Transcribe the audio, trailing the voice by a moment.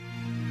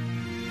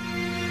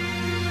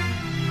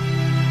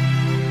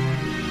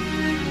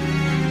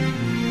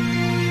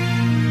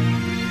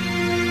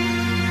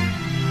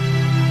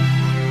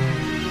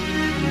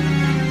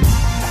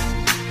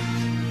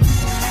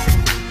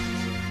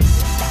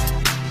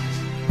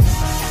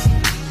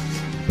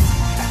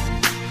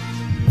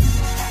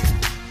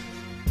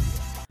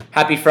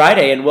Happy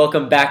Friday and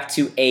welcome back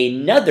to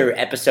another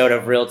episode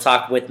of Real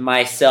Talk with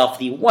myself,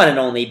 the one and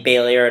only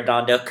Bailey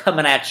Arredondo,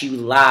 coming at you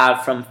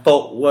live from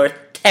Fort Worth,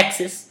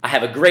 Texas. I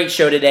have a great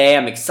show today.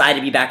 I'm excited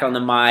to be back on the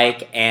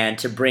mic and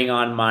to bring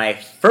on my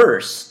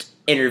first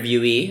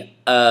interviewee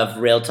of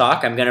Real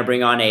Talk. I'm going to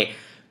bring on a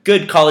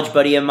good college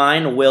buddy of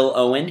mine, Will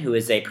Owen, who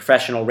is a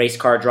professional race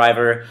car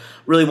driver.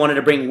 Really wanted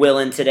to bring Will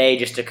in today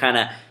just to kind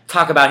of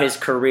talk about his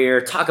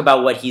career, talk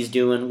about what he's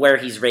doing, where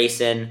he's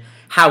racing,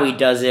 how he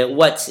does it,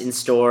 what's in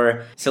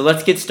store. So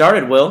let's get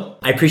started, Will.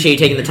 I appreciate you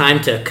taking the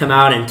time to come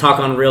out and talk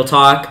on Real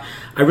Talk.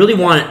 I really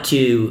want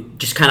to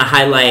just kind of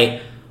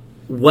highlight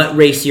what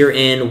race you're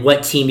in,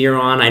 what team you're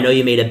on. I know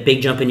you made a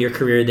big jump in your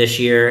career this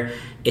year.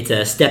 It's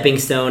a stepping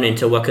stone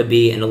into what could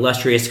be an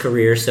illustrious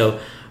career. So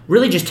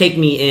really just take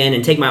me in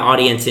and take my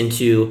audience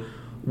into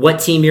what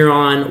team you're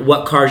on,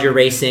 what cars you're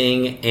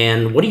racing,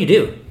 and what do you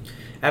do?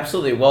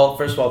 Absolutely. Well,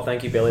 first of all,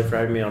 thank you, Bailey, for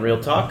having me on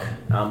Real Talk.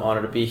 I'm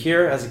honored to be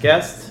here as a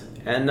guest.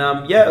 And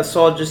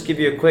so I'll just give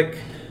you a quick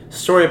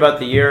story about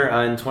the year.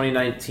 In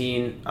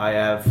 2019, I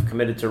have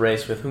committed to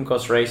race with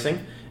Juncos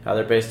Racing.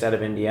 They're based out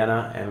of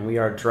Indiana, and we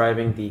are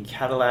driving the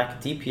Cadillac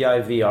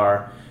DPI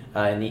VR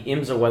in the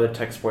IMSA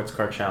WeatherTech Sports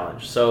Car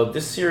Challenge. So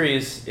this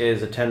series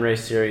is a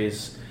 10-race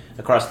series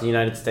across the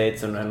United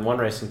States and one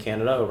race in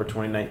Canada over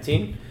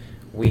 2019.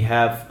 We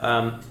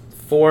have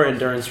 4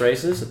 endurance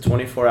races, a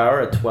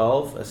 24-hour, a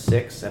 12, a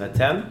 6, and a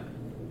 10.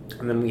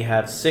 And then we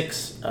have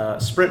 6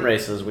 sprint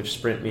races, which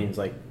sprint means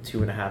like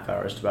 2.5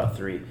 hours to about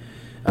 3.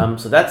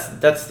 So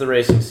that's the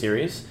racing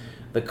series.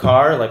 The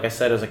car, like I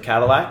said, is a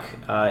Cadillac.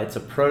 It's a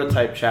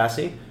prototype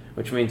chassis,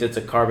 which means it's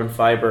a carbon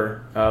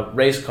fiber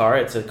race car.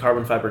 It's a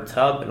carbon fiber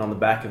tub, and on the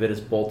back of it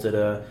is bolted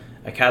a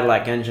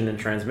Cadillac engine and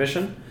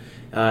transmission.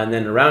 And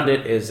then around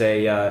it is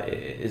a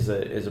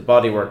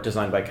bodywork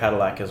designed by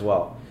Cadillac as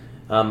well.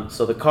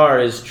 So the car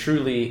is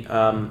truly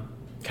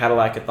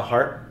Cadillac at the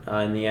heart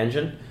in the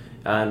engine.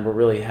 And we're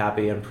really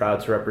happy and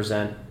proud to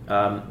represent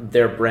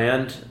their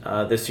brand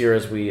this year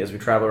as we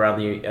travel around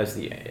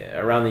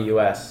the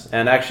U.S.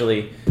 And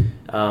actually,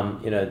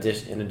 in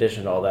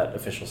addition to all that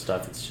official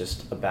stuff, it's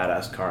just a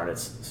badass car and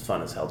it's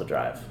fun as hell to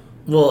drive.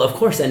 Well, of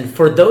course, and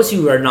for those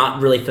who are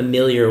not really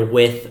familiar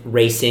with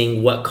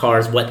racing, what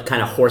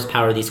kind of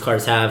horsepower these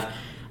cars have,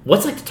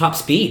 what's like the top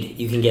speed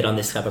you can get on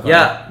this type of car?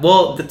 Yeah,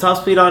 well, the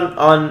top speed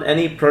on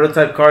any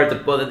prototype car,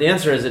 the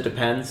answer is it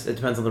depends. It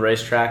depends on the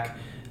racetrack.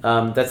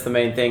 That's the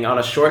main thing. On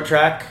a short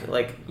track,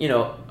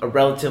 a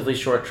relatively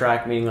short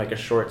track, meaning like a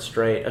short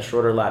straight, a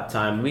shorter lap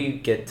time, we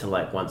get to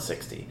like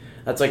 160.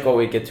 That's like what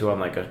we get to on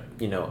like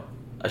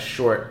a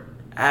short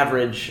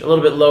average, a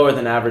little bit lower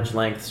than average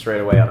length straight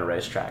away on a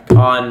racetrack.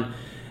 On,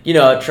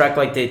 a track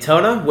like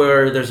Daytona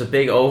where there's a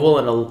big oval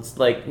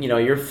and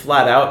you're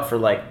flat out for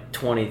like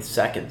 20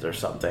 seconds or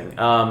something.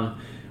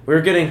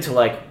 We're getting to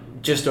like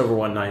just over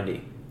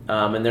 190.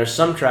 And there's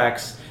some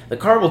tracks, the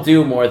car will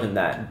do more than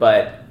that,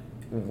 but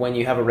when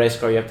you have a race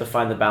car, you have to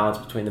find the balance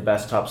between the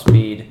best top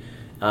speed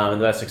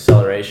and the best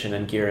acceleration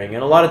and gearing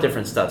and a lot of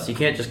different stuff. So you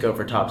can't just go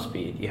for top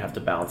speed. You have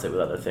to balance it with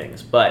other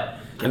things. But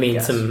I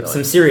mean, some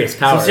serious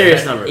power. Some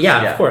serious numbers.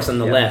 Yeah, of course,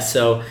 nonetheless.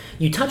 So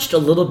you touched a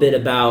little bit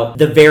about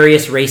the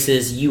various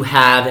races you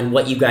have and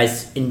what you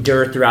guys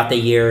endure throughout the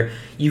year.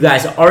 You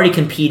guys already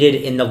competed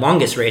in the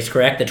longest race,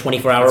 correct? The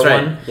 24-hour That's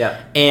right. one?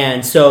 Yeah.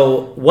 And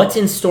so what's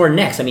in store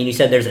next? I mean, you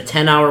said there's a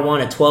 10-hour one,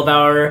 a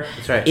 12-hour.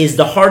 That's right. Is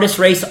the hardest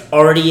race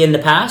already in the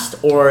past,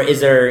 or is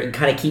there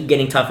kind of keep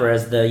getting tougher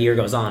as the year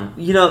goes on?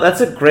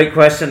 That's a great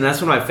question.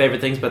 That's one of my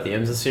favorite things about the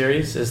IMSA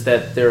series is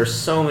that there are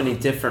so many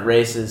different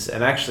races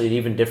and actually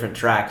even different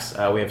tracks.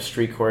 We have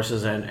street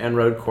courses and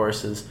road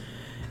courses.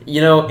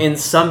 In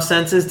some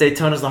senses,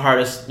 Daytona's the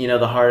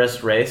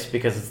hardest race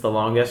because it's the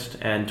longest,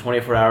 and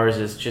 24 hours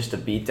is just a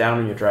beatdown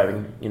when you're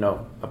driving,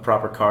 a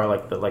proper car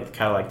like the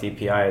Cadillac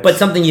DPI. But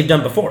something you've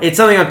done before. It's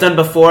something I've done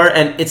before,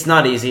 and it's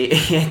not easy.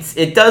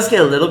 It does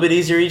get a little bit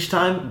easier each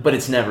time, but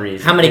it's never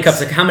easy. How many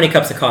cups of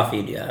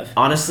coffee do you have?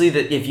 Honestly,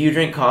 if you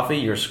drink coffee,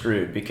 you're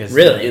screwed because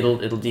really? it'll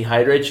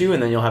dehydrate you,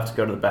 and then you'll have to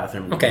go to the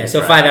bathroom. Okay,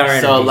 so 5 hour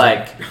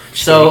energy.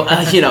 So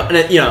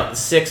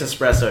 6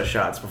 espresso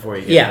shots before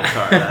you get in the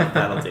car.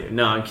 That'll do.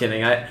 No, I'm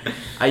kidding.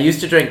 I used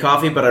to drink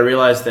coffee, but I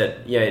realized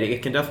that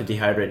it can definitely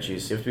dehydrate you.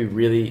 So you have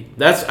to be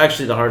that's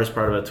actually the hardest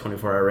part about a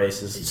 24-hour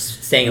race is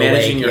staying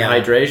managing awake, your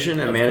hydration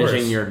and of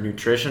managing course. your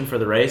nutrition for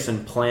the race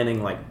and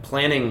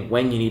planning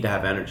when you need to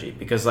have energy.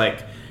 Because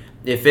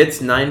if it's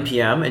 9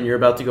 p.m. and you're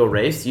about to go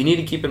race, you need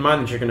to keep in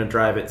mind that you're going to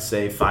drive at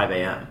say 5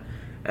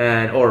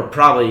 a.m. or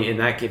probably in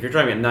that case, if you're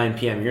driving at 9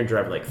 p.m., you're going to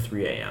drive at like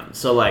 3 a.m.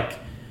 So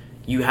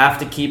you have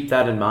to keep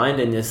that in mind,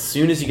 and as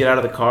soon as you get out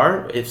of the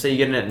car, if say you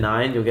get in at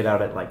 9, you'll get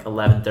out at like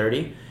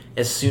 11:30.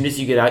 As soon as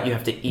you get out, you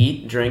have to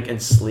eat, drink,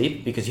 and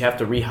sleep because you have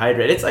to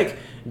rehydrate. It's like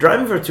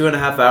driving for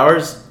 2.5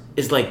 hours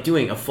is like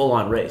doing a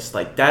full-on race.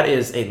 Like that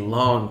is a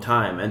long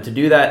time, and to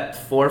do that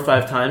 4 or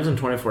 5 times in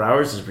 24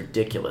 hours is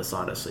ridiculous,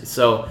 honestly.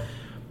 So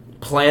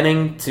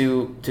planning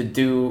to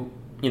do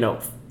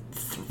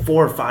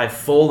 4 or 5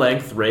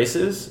 full-length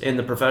races in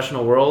the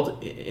professional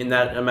world in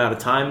that amount of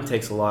time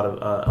takes a lot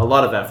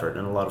of effort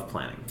and a lot of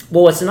planning.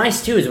 Well, what's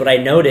nice too is what I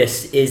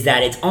noticed is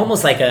that it's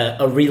almost like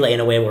a relay in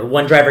a way where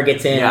one driver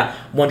gets in,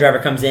 one driver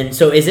comes in.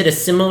 So is it a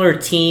similar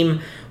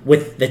team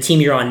with the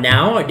team you're on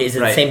now? Or is it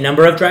the same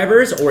number of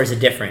drivers, or is it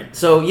different?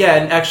 So yeah,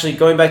 and actually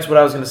going back to what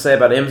I was going to say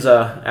about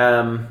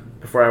IMSA,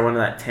 before I went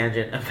on that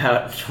tangent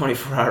about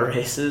 24-hour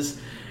races,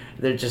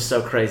 they're just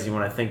so crazy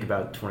when I think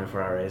about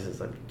 24-hour races.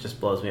 It just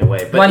blows me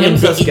away. But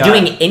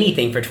doing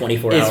anything for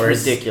 24 hours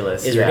is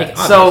ridiculous.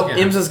 Ridiculous. So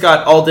IMSA's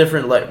got all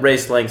different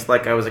race lengths,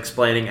 like I was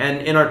explaining.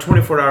 And in our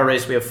 24-hour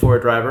race, we have 4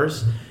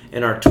 drivers.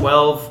 In our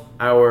 12,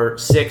 our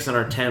 6, and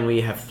our 10,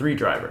 we have 3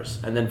 drivers.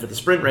 And then for the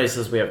sprint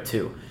races, we have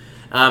 2.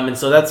 And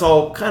so that's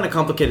all kind of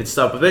complicated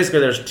stuff. But basically,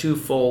 there's 2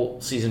 full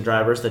season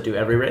drivers that do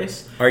every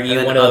race. Are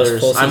you one of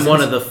those full seasons? I'm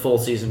one of the full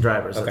season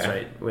drivers. Okay. That's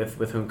right,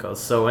 with Juncos.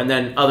 So, and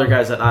then other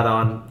guys that add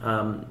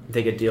on,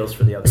 they get deals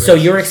for the other. So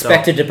races. You're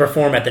expected to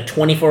perform at the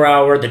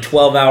 24-hour, the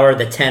 12-hour,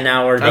 the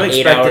 10-hour, the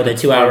 8-hour, the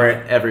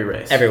 2-hour, every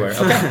race, everywhere.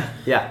 Okay.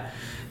 Yeah.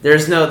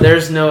 There's no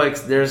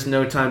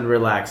time to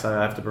relax.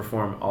 I have to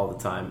perform all the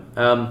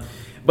time.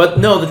 But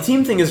no, the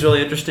team thing is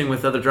really interesting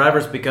with other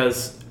drivers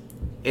because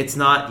it's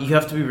not. You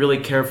have to be really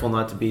careful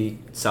not to be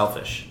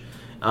selfish,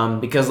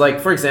 because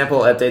like for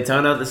example at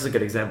Daytona, this is a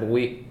good example.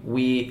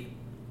 We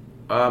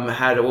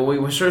had when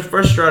we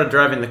first started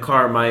driving the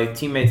car, my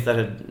teammates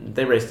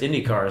they raced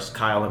Indy cars,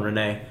 Kyle and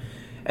Renee,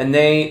 and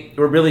they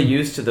were really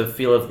used to the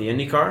feel of the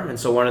Indy car. And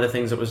so one of the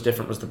things that was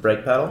different was the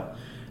brake pedal.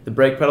 The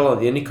brake pedal on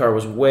the Indy car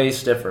was way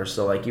stiffer,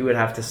 so like you would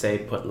have to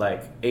put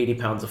like 80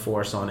 pounds of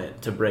force on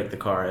it to brake the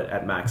car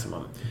at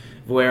maximum.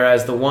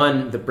 Whereas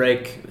the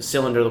brake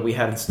cylinder that we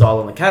had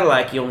installed on the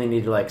Cadillac, you only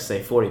needed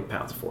 40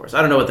 pounds of force.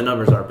 I don't know what the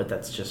numbers are, but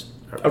that's just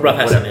a rough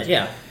estimate,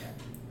 yeah.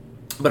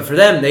 But for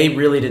them, they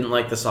really didn't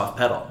like the soft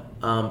pedal.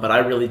 But I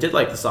really did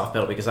like the soft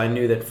pedal because I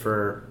knew that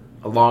for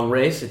a long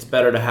race, it's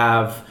better to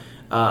have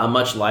a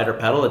much lighter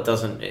pedal. It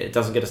doesn't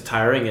get as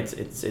tiring.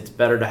 It's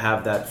better to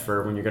have that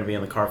for when you're going to be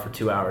in the car for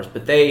 2 hours.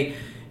 But they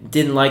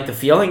didn't like the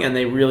feeling, and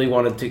they really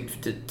wanted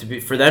to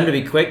be, for them to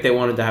be quick, they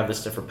wanted to have the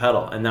stiffer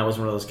pedal. And that was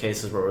one of those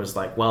cases where it was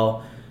like,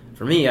 well,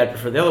 for me, I'd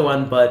prefer the other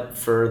one, but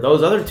for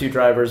those other 2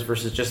 drivers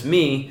versus just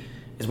me,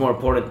 it's more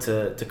important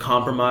to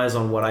compromise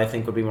on what I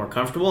think would be more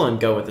comfortable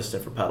and go with the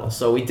stiffer pedal.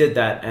 So we did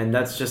that, and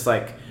that's just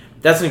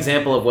that's an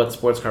example of what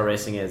sports car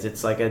racing is.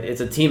 It's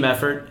it's a team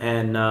effort,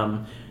 and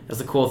that's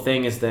the cool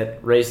thing is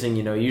that racing,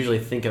 you usually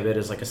think of it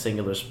as like a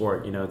singular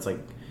sport. It's like,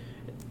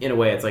 in a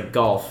way, it's like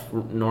golf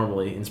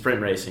normally in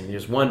sprint racing.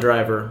 There's one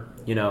driver,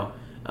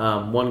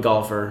 one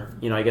golfer.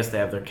 I guess they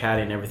have their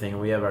caddy and everything,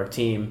 and we have our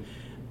team.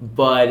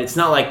 But it's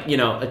not like,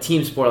 a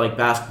team sport like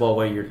basketball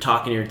where you're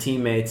talking to your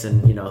teammates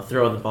and,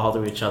 throwing the ball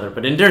to each other.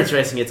 But endurance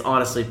racing, it's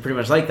honestly pretty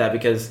much like that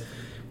because,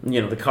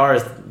 the car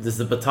is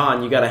the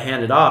baton. You got to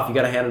hand it off. You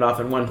got to hand it off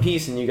in one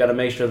piece, and you got to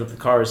make sure that the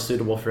car is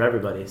suitable for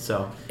everybody.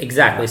 So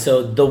exactly.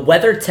 So the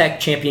WeatherTech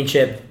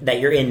Championship that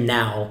you're in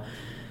now,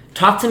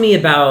 talk to me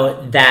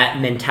about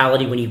that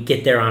mentality when you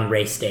get there on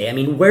race day. I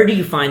mean, where do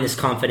you find this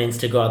confidence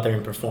to go out there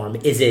and perform?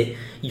 Is it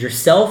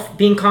yourself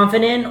being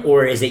confident,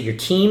 or is it your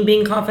team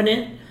being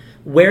confident?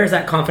 Where does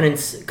that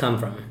confidence come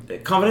from?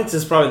 Confidence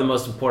is probably the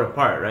most important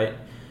part, right?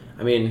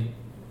 I mean,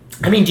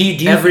 do you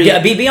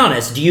be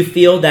honest? Do you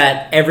feel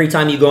that every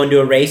time you go into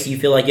a race, you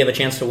feel like you have a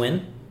chance to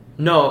win?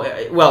 No.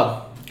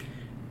 Well,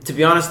 to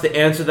be honest, the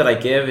answer that I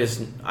give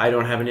is I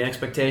don't have any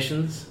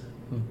expectations.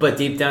 But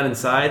deep down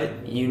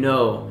inside, you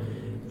have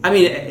an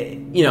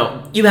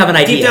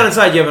idea. Deep down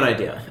inside, you have an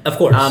idea. Of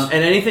course. And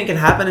anything can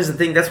happen is the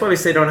thing. That's why we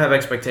say don't have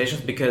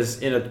expectations, because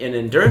in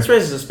endurance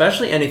races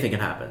especially, anything can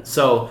happen.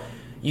 So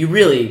you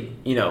really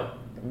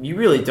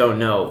don't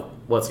know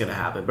what's going to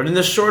happen. But in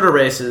the shorter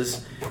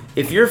races,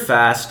 if you're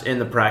fast in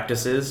the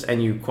practices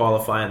and you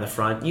qualify in the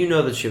front, you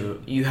know that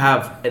you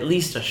have at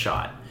least a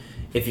shot.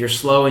 If you're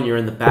slow and you're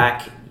in the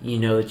back, you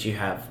know that you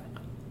have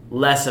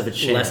less of a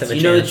chance.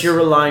 You know that you're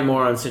relying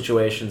more on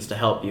situations to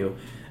help you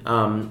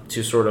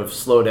to sort of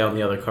slow down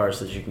the other cars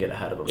so that you can get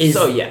ahead of them.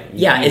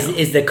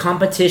 Is the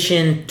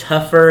competition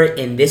tougher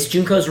in this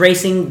Juncos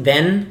racing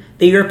than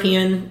the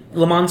European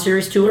Le Mans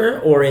Series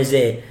Tour, or is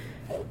it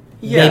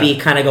maybe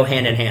kind of go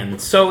hand in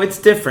hand? So it's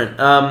different.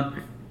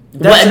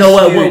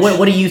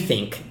 What do you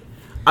think?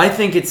 I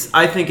think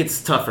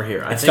it's tougher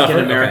here. I think in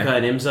America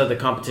and IMSA the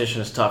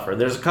competition is tougher.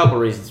 There's a couple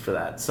reasons for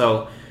that.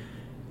 So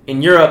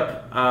in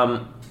Europe,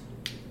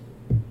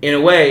 in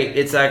a way,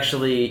 it's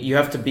actually you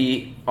have to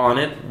be on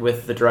it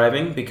with the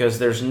driving because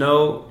there's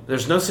no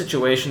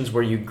situations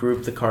where you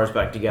group the cars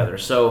back together.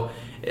 So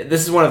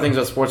this is one of the things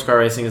about sports car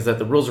racing is that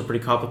the rules are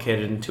pretty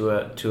complicated, and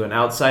to an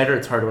outsider,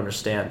 it's hard to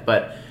understand.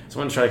 But so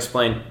I'm going to try to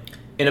explain.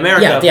 In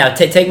America,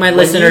 take my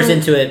listeners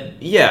into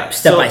it.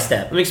 Step by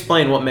step. Let me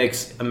explain what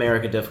makes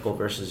America difficult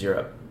versus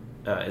Europe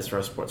as far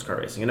as sports car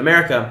racing. In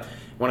America,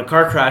 when a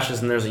car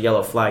crashes and there's a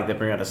yellow flag, they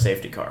bring out a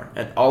safety car.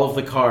 And all of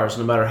the cars,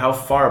 no matter how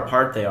far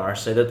apart they are,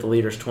 say that the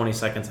leader's 20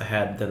 seconds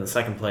ahead than the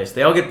second place,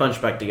 they all get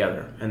bunched back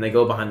together and they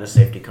go behind the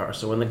safety car.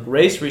 So when the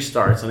race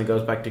restarts and it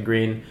goes back to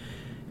green,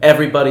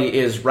 everybody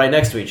is right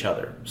next to each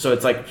other. So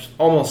it's like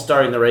almost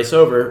starting the race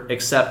over,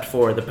 except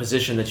for the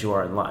position that you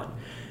are in line.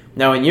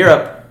 Now in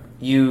Europe,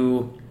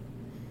 you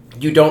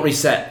don't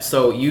reset,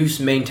 so you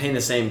maintain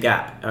the same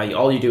gap.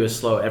 All you do is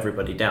slow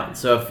everybody down.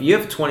 So if you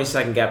have a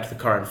 20-second gap to the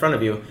car in front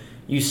of you,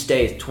 you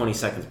stay 20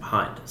 seconds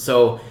behind.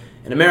 So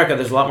in America,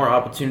 there's a lot more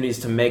opportunities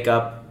to make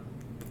up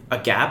a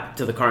gap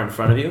to the car in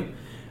front of you.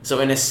 So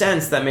in a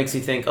sense, that makes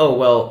you think, oh,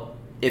 well,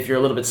 if you're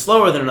a little bit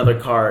slower than another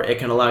car, it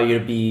can allow you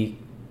to be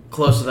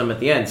close to them at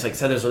the end. It's like,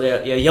 say there's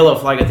a yellow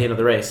flag at the end of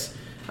the race.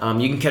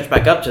 You can catch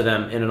back up to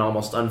them in an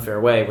almost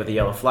unfair way with a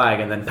yellow flag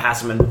and then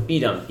pass them and beat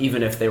them,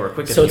 even if they were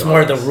quicker. So it's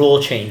more of the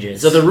rule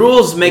changes. So the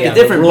rules make it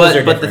different,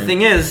 but the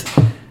thing is,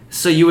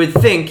 so you would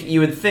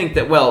think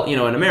that, well,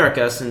 in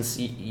America, since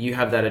you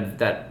have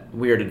that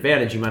weird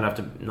advantage, you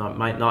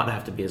might not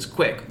have to be as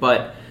quick.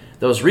 But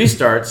those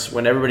restarts,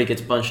 when everybody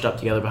gets bunched up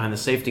together behind the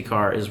safety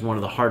car, is one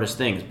of the hardest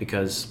things,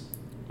 because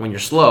when you're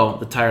slow,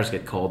 the tires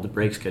get cold, the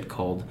brakes get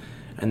cold,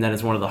 and then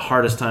it's one of the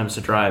hardest times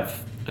to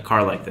drive a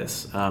car like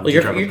this.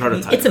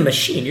 It's a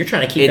machine. You're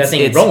trying to keep that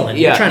thing rolling.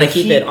 You're trying to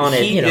keep it on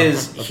it.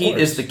 Heat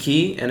is the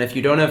key, and if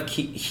you don't have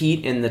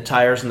heat in the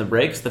tires and the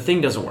brakes, the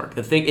thing doesn't work.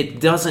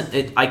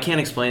 I can't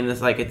explain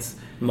this. Like it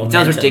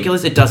sounds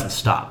ridiculous. It doesn't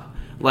stop.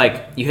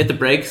 Like you hit the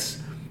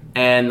brakes,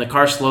 and the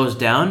car slows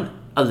down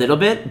a little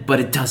bit, but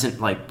it doesn't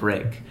like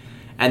brake.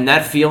 And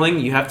that feeling,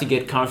 you have to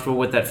get comfortable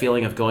with that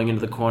feeling of going into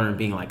the corner and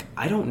being like,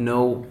 I don't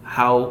know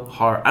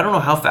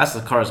how fast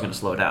the car is going to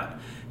slow down.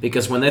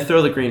 Because when they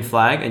throw the green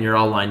flag and you're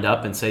all lined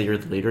up and say you're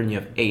the leader and you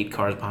have 8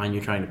 cars behind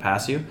you trying to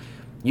pass you,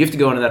 you have to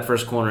go into that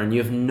first corner and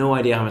you have no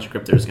idea how much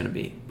grip there's going to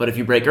be. But if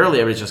you brake early,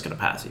 everybody's just going to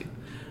pass you.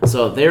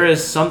 So there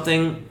is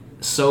something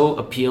so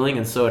appealing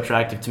and so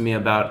attractive to me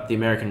about the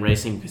American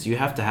racing, because you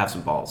have to have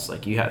some balls.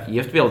 Like you have to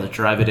be able to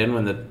drive it in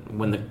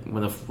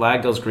when the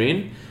flag goes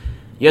green.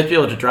 You have to be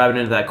able to drive it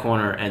into that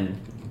corner and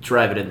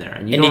drive it in there,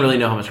 and you don't really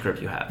know how much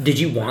grip you have. Did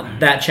you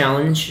want that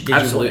challenge?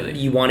 Absolutely.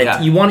 You want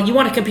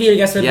to compete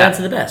against the best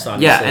of the best,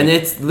 obviously. Yeah, and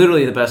it's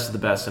literally the best of the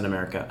best in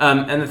America.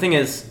 And the thing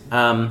is,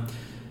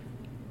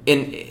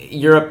 in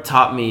Europe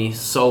taught me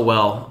so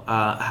well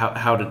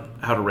how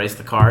to race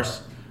the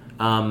cars.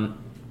 I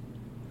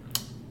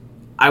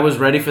was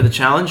ready for the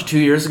challenge 2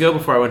 years ago.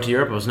 Before I went to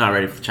Europe, I was not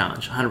ready for the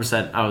challenge.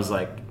 100%. I was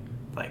like,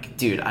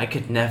 dude, I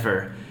could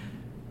never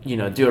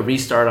do a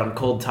restart on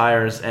cold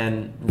tires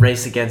and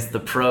race against the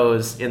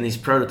pros in these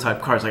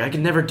prototype cars. Like, I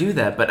could never do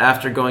that. But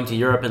after going to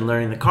Europe and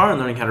learning the car and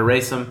learning how to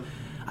race them,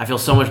 I feel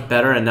so much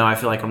better, and now I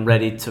feel like I'm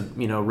ready to,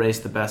 race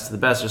the best of the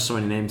best. There's so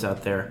many names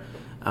out there.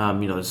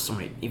 There's so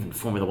many even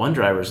Formula One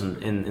drivers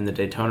in the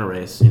Daytona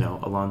race.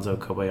 Alonso,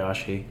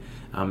 Kobayashi,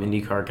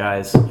 IndyCar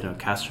guys.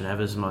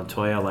 Castroneves,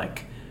 Montoya.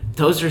 Like,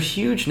 those are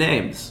huge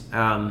names.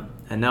 And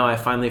now I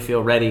finally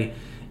feel ready,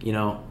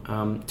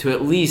 to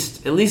at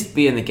least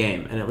be in the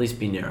game and at least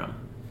be near them.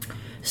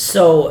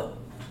 So,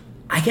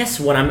 I guess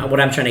what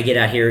I'm trying to get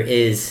at here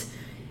is,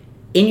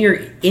 in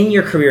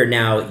your career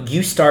now,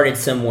 you started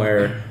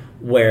somewhere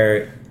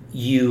where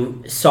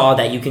you saw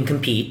that you can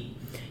compete,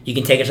 you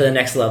can take it to the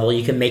next level,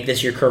 you can make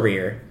this your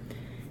career.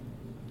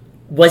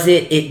 Was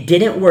it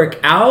didn't work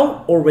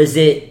out, or was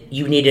it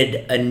you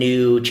needed a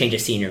new change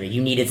of scenery?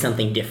 You needed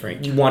something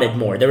different. You wanted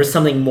more. There was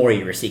something more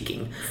you were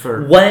seeking.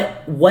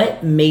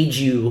 What made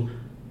you?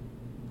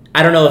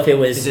 I don't know if it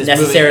was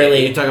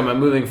necessarily. You're talking about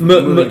moving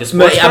to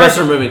sports cars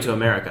or moving to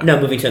America? No,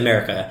 moving to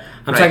America.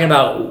 I'm talking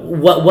about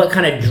what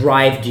kind of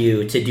drived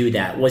you to do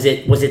that? Was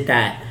it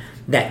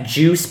that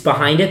juice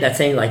behind it that's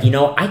saying, like,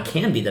 I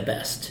can be the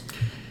best,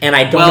 and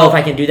I don't know if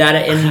I can do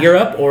that in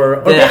Europe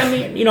or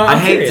I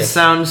hate to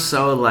sound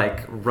so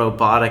like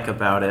robotic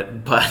about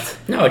it, but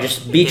no,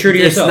 just be true to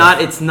yourself.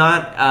 It's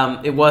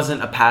not. It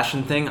wasn't a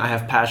passion thing. I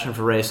have passion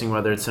for racing,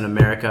 whether it's in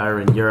America or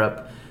in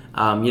Europe.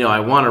 I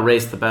want to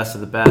race the best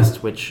of the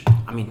best, which,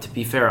 to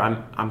be fair,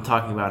 I'm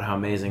talking about how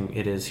amazing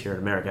it is here in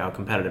America, how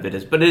competitive it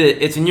is. But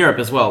it's in Europe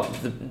as well.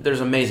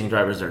 There's amazing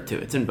drivers there too.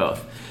 It's in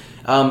both.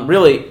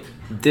 Really,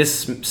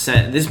 this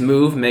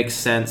move makes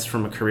sense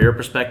from a career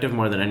perspective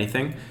more than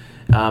anything.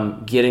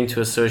 Getting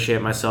to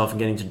associate myself and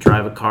getting to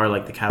drive a car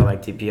like the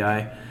Cadillac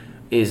TPI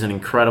is an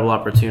incredible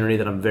opportunity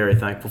that I'm very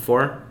thankful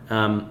for.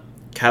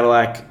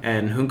 Cadillac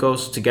and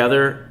Juncos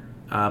together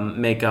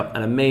make up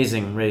an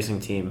amazing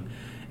racing team.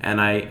 And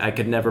I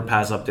could never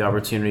pass up the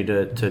opportunity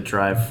to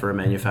drive for a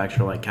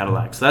manufacturer like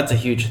Cadillac. So that's a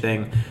huge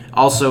thing.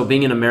 Also,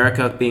 being in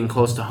America, being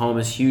close to home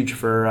is huge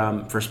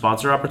for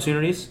sponsor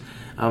opportunities.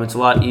 It's a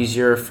lot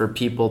easier for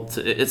people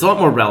it's a lot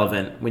more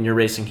relevant when you're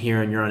racing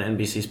here and you're on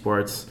NBC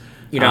Sports.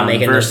 You're not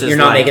making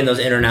those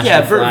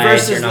international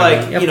flights.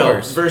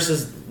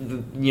 Versus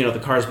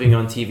the cars being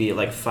on TV at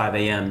like 5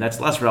 a.m.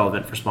 That's less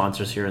relevant for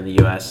sponsors here in the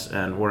U.S.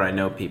 and where I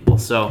know people.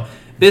 So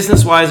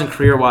business-wise and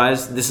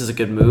career-wise, this is a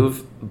good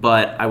move,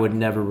 but I would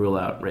never rule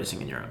out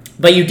racing in Europe.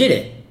 But you did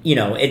it.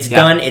 It's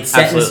done. It's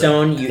set in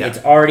stone.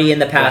 It's already in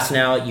the past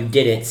now. You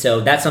did it.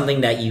 So that's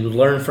something that you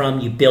learn from,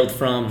 you build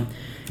from,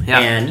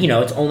 and,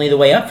 it's only the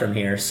way up from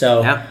here.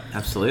 So yeah,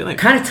 absolutely.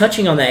 Kind of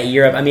touching on that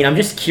Europe, I'm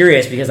just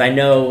curious because I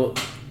know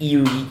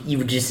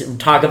you just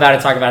talk about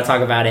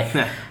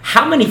it.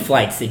 How many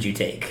flights did you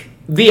take?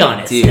 Be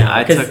honest, dude.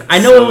 Because I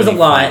know it was a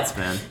lot. Flights,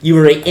 man. You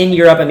were in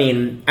Europe. I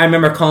mean, I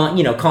remember calling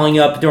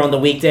you up during the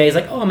weekdays,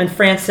 like, oh, I'm in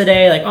France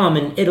today. Like, oh, I'm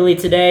in Italy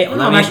today. Oh,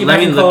 no, I'm actually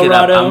back in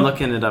Colorado. I'm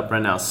looking it up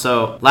right now.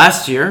 So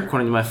last year,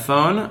 according to my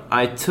phone,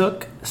 I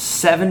took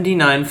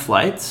 79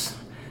 flights,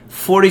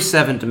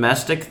 47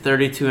 domestic,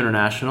 32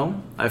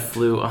 international. I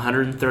flew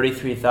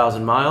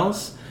 133,000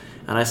 miles,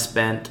 and I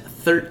spent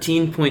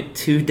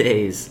 13.2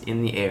 days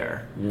in the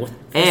air. What?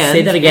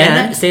 Say that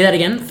again.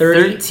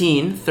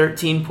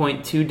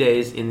 13.2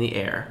 days in the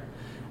air.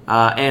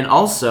 And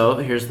also,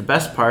 here's the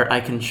best part, I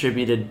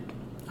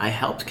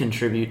helped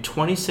contribute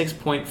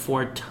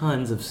 26.4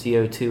 tons of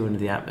CO2 into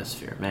the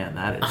atmosphere. Man,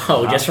 that is...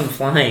 Oh, just from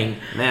flying.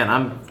 Man,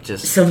 I'm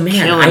just killing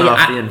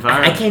off the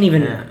environment. I can't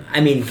even... Yeah. I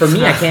mean, for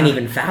me, I can't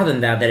even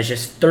fathom that it's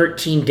just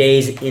 13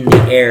 days in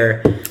the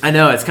air. I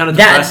know, it's kind of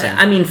depressing.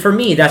 I mean, for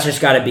me, that's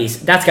got to be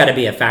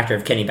a factor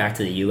of getting back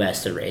to the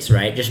U.S. to race,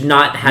 right? Just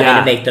not having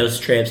to make those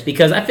trips.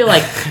 Because I feel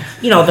like,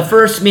 the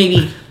first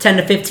maybe 10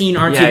 to 15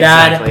 aren't too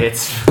bad. Exactly.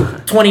 It's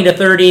 20 to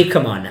 30,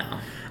 come on now.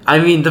 I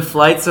mean, the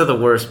flights are the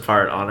worst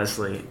part,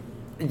 honestly.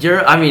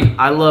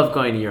 I love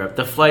going to Europe.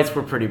 The flights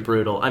were pretty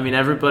brutal. I mean,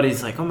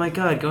 everybody's like, oh my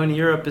God, going to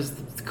Europe is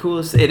the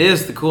coolest. It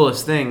is the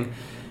coolest thing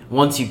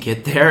once you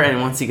get there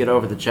and once you get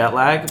over the jet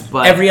lag.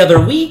 But every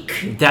other week?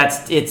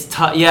 It's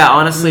tough. Yeah,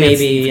 honestly,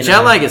 maybe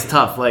jet lag is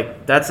tough.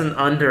 Like, that's an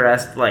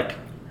like,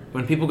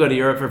 when people go to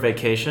Europe for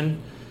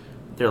vacation,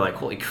 they're like,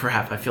 holy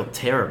crap, I feel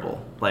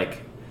terrible.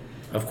 Like,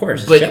 of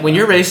course. But when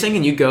you're racing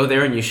and you go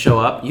there and you show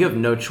up, you have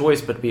no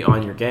choice but to be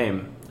on your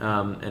game.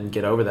 And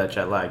get over that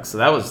jet lag. So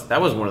that was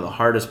one of the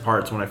hardest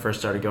parts when I first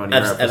started going to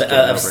Europe.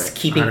 Of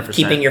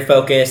keeping your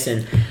focus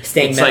and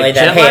staying mentally.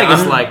 Jet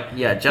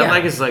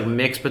lag is like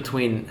mixed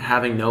between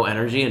having no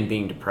energy and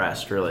being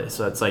depressed, really.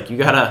 So it's like you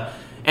gotta,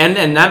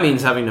 and that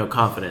means having no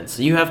confidence.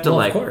 So you have to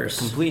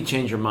completely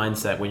change your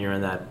mindset when you're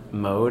in that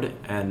mode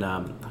and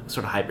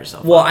sort of hype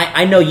yourself. Well,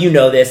 I know you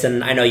know this,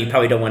 and I know you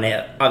probably don't want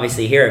to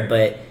obviously hear it,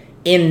 but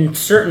in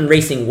certain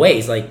racing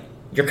ways, like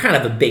you're kind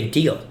of a big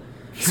deal.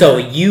 So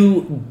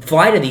you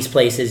fly to these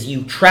places,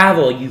 you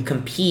travel, you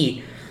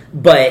compete,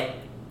 but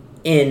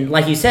in,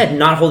 like you said,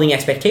 not holding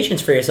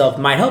expectations for yourself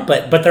might help,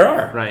 but there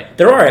are. Right.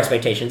 There are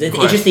expectations. It's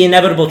just the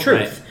inevitable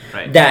truth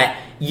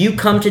that you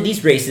come to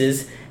these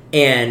races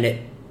and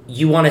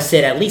you want to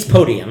sit at least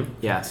podium.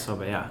 Yeah,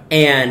 yeah.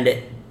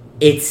 And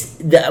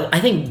I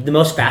think the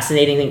most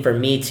fascinating thing for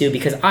me too,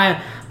 because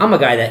I'm a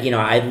guy that,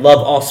 I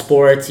love all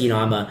sports.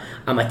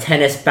 I'm a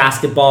tennis,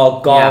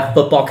 basketball, golf,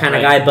 football kind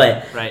of guy.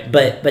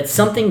 But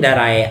something that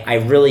I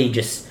really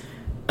just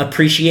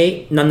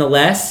appreciate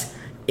nonetheless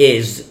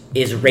is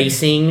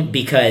racing,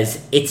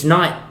 because it's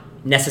not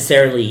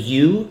necessarily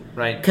you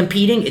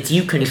competing, it's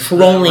you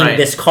controlling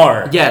this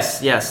car.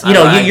 Yes.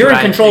 You're in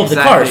control of the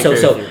car, so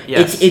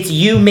it's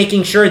you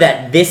making sure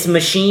that this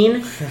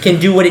machine can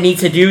do what it needs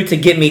to do to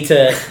get me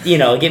to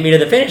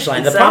the finish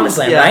line, the promised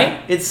land,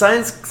 right? It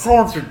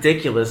sounds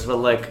ridiculous, but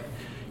like,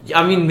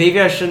 I mean,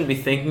 maybe I shouldn't be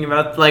thinking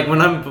about, like,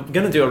 when I'm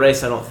gonna do a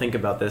race, I don't think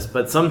about this,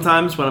 but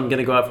sometimes when I'm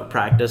gonna go out for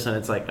practice and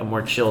it's like a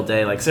more chill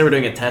day, like say we're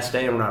doing a test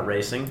day and we're not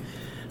racing,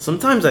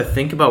 sometimes I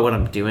think about what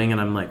I'm doing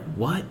and I'm like,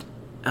 what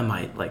am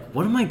I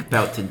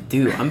about to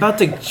do? I'm about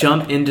to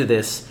jump into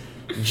this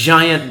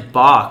giant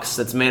box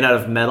that's made out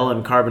of metal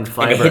and carbon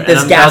fiber. And hit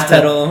this gas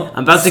pedal.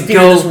 I'm about to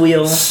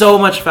go so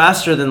much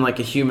faster than like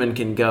a human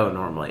can go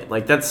normally.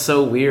 Like, that's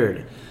so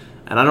weird.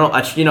 And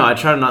I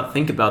try to not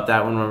think about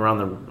that when we're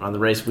on the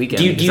race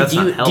weekend. Do you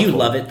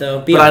love it though?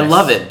 But I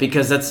love it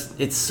because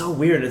it's so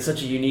weird. It's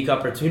such a unique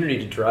opportunity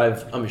to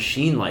drive a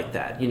machine like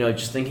that.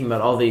 Just thinking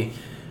about all the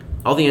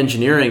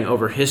engineering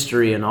over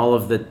history and all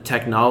of the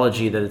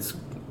technology that's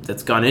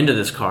gone into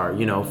this car,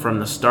 from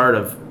the start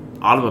of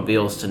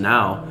automobiles to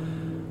now,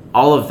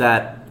 all of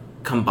that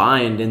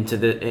combined into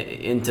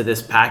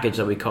this package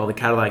that we call the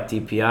Cadillac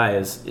DPI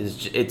is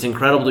it's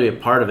incredible to be a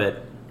part of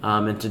it,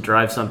 and to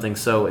drive something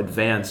so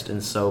advanced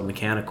and so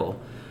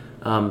mechanical.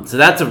 So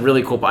that's a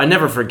really cool part. I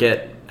never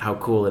forget how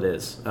cool it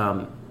is.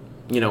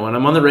 When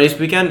I'm on the race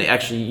weekend,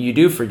 actually you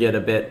do forget a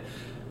bit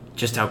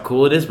just how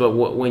cool it is, but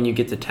when you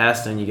get to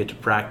test and you get to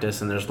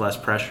practice and there's less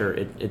pressure,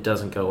 it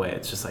doesn't go away.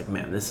 It's just like,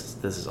 man, this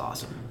is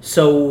awesome.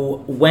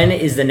 So when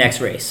is the next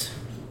race?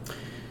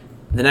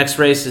 The next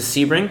race is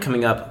Sebring,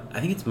 coming up, I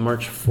think it's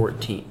March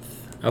 14th.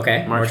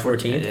 Okay, March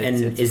 14th.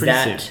 And is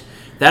that... soon.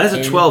 That is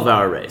a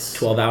 12-hour race.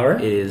 12-hour?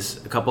 It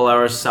is a couple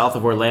hours south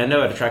of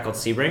Orlando at a track called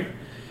Sebring.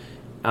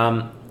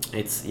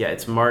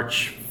 It's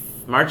March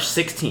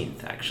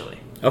 16th, actually.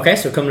 Okay,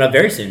 so coming up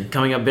very soon.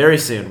 Coming up very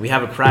soon. We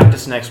have a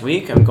practice next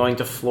week. I'm going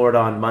to Florida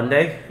on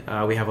Monday.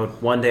 We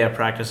have one day of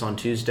practice on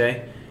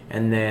Tuesday.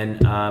 And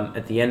then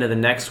at the end of the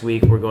next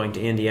week, we're going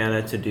to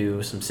Indiana to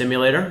do some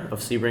simulator of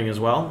Sebring as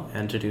well,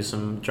 and to do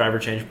some driver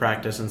change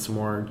practice and some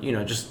more,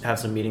 just have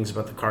some meetings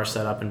about the car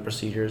setup and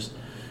procedures.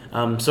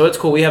 So it's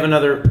cool. We have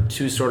another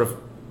 2 sort of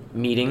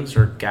meetings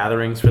or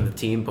gatherings for the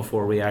team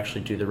before we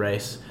actually do the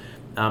race.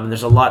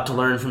 There's a lot to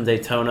learn from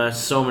Daytona.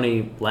 So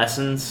many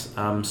lessons,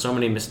 so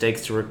many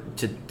mistakes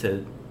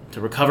to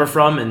recover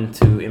from and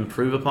to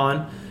improve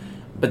upon.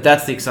 But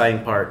that's the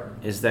exciting part,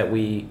 is that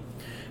we've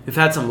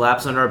had some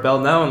laps under our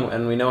belt now,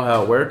 and we know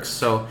how it works.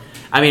 So,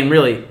 I mean,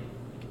 really,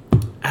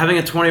 having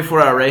a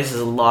 24-hour race is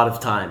a lot of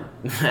time.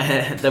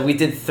 That we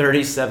did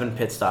 37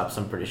 pit stops,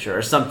 I'm pretty sure,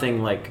 or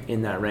something like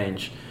in that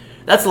range.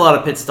 That's a lot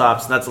of pit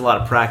stops, and that's a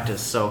lot of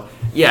practice. So,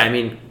 yeah, I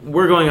mean,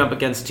 we're going up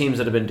against teams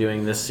that have been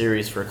doing this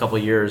series for a couple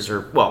of years,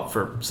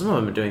 for some of them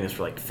have been doing this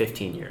for like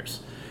 15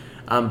 years.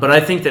 But I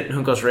think that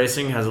Juncos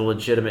Racing has a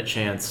legitimate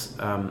chance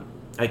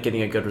at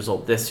getting a good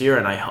result this year,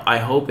 and I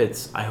hope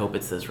it's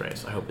this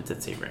race. I hope it's at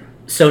Sebring.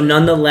 So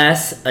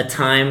nonetheless, a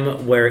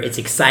time where it's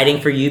exciting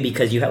for you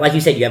because like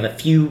you said, you have a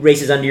few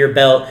races under your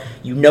belt.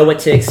 You know what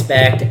to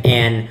expect,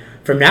 and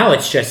from now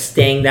it's just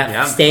keeping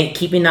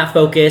that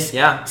focus,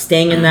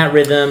 staying in that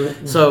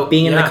rhythm, so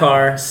being in the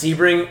car.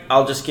 Sebring,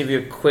 I'll just give you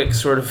a quick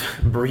sort of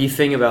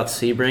briefing about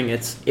Sebring.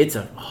 It's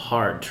a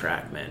hard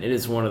track, man. It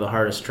is one of the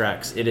hardest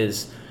tracks.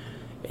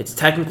 It's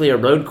technically a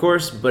road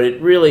course, but it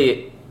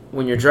really,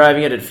 when you're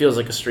driving it feels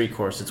like a street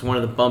course. It's one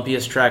of the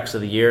bumpiest tracks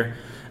of the year.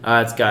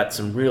 It's got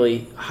some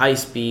really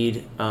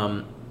high-speed,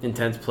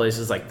 intense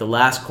places. Like the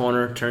last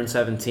corner, turn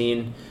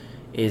 17,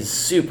 is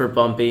super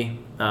bumpy.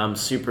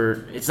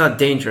 It's not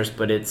dangerous,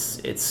 but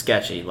it's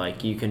sketchy.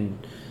 Like you can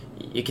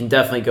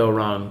definitely go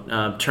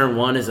wrong. Turn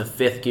 1 is a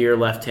fifth gear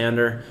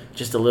left-hander.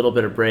 Just a little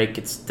bit of brake.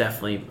 It's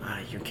definitely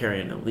you're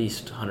carrying at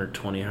least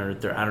 120,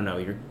 130. I don't know.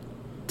 You're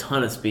a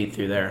ton of speed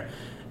through there.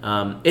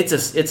 It's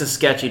a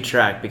sketchy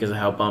track because of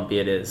how bumpy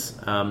it is,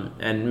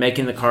 and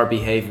making the car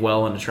behave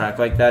well on a track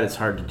like that is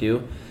hard to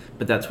do.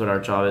 But that's what our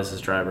job is as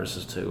drivers,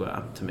 is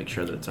to make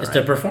sure that it's all right.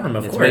 To perform,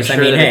 of course. Make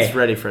sure that it's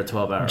ready for a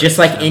 12-hour just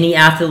race. Like any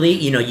athlete,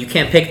 you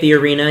can't pick the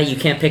arena, you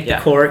can't pick the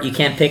court, you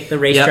can't pick the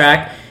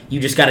racetrack. Yep. You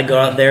just got to go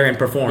out there and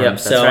perform. Yep,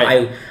 so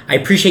right. I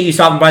appreciate you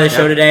stopping by the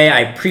show today. I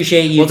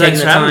appreciate you taking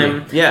the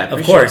time. Yeah,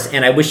 of course.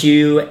 And I wish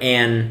you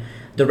and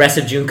the rest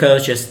of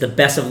Juncos just the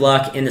best of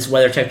luck in this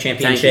WeatherTech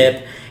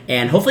Championship.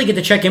 And hopefully get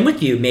to check in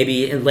with you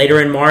maybe later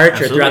in March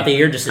or throughout the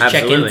year just to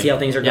check in and see how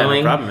things are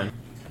going. No problem, man.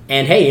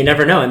 And hey, you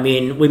never know. I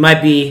mean, we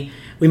might be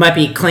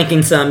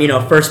clanking some,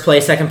 first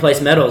place, second place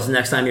medals the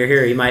next time you're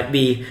here. You might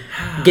be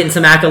getting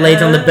some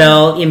accolades on the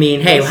belt. I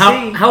mean, hey,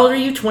 how old are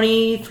you?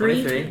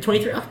 23?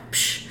 23? Oh,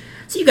 psh.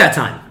 So you got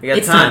time.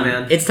 It's time,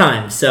 man. It's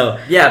time. So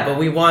yeah, but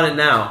we want it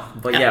now.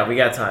 But yeah, we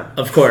got time.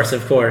 Of course.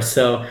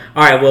 So all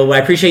right, well, I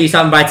appreciate you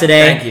stopping by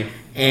today. Thank you.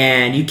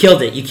 And you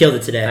killed it. You killed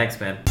it today. Thanks,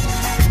 man.